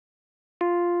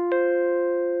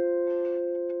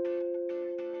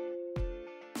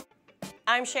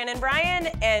I'm Shannon Bryan,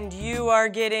 and you are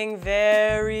getting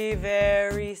very,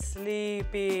 very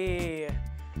sleepy.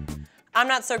 I'm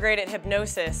not so great at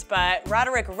hypnosis, but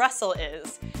Roderick Russell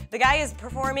is. The guy is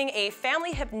performing a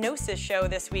family hypnosis show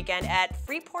this weekend at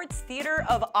Freeport's Theater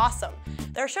of Awesome.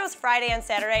 Their show's Friday and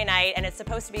Saturday night, and it's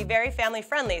supposed to be very family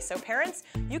friendly, so parents,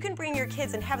 you can bring your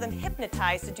kids and have them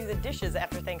hypnotized to do the dishes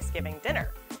after Thanksgiving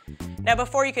dinner. Now,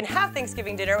 before you can have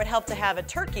Thanksgiving dinner, it would help to have a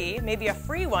turkey, maybe a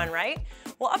free one, right?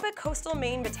 Well, up at Coastal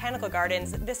Maine Botanical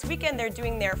Gardens, this weekend they're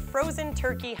doing their frozen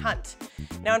turkey hunt.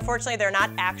 Now, unfortunately, they're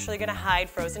not actually going to hide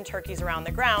frozen turkeys around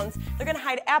the grounds. They're going to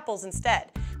hide apples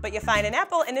instead. But you find an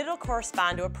apple and it'll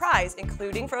correspond to a prize,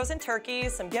 including frozen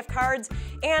turkeys, some gift cards,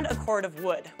 and a cord of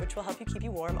wood, which will help you keep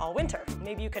you warm all winter.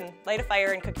 Maybe you can light a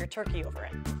fire and cook your turkey over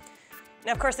it.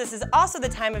 Now, of course, this is also the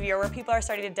time of year where people are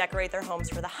starting to decorate their homes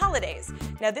for the holidays.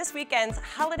 Now, this weekend's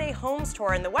Holiday Homes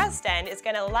Tour in the West End is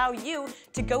going to allow you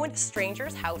to go into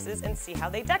strangers' houses and see how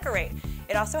they decorate.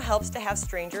 It also helps to have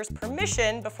strangers'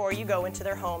 permission before you go into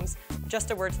their homes.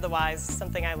 Just a word to the wise,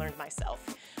 something I learned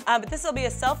myself. But this will be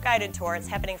a self-guided tour. It's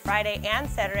happening Friday and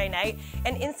Saturday night,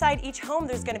 and inside each home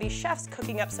there's going to be chefs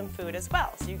cooking up some food as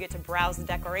well. So you get to browse the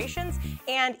decorations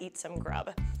and eat some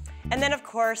grub. And then, of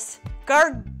course,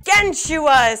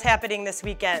 Gargantua is happening this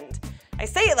weekend. I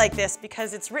say it like this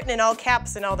because it's written in all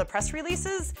caps in all the press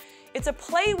releases. It's a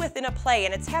play within a play,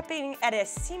 and it's happening at a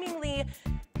seemingly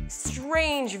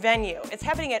strange venue. It's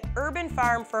happening at Urban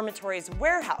Farm Fermentory's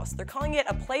warehouse. They're calling it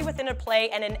a play within a play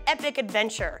and an epic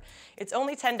adventure. It's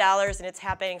only $10, and it's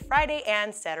happening Friday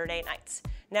and Saturday nights.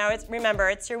 Now, remember,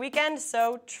 it's your weekend,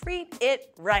 so treat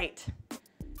it right.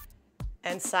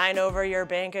 And sign over your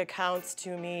bank accounts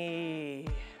to me.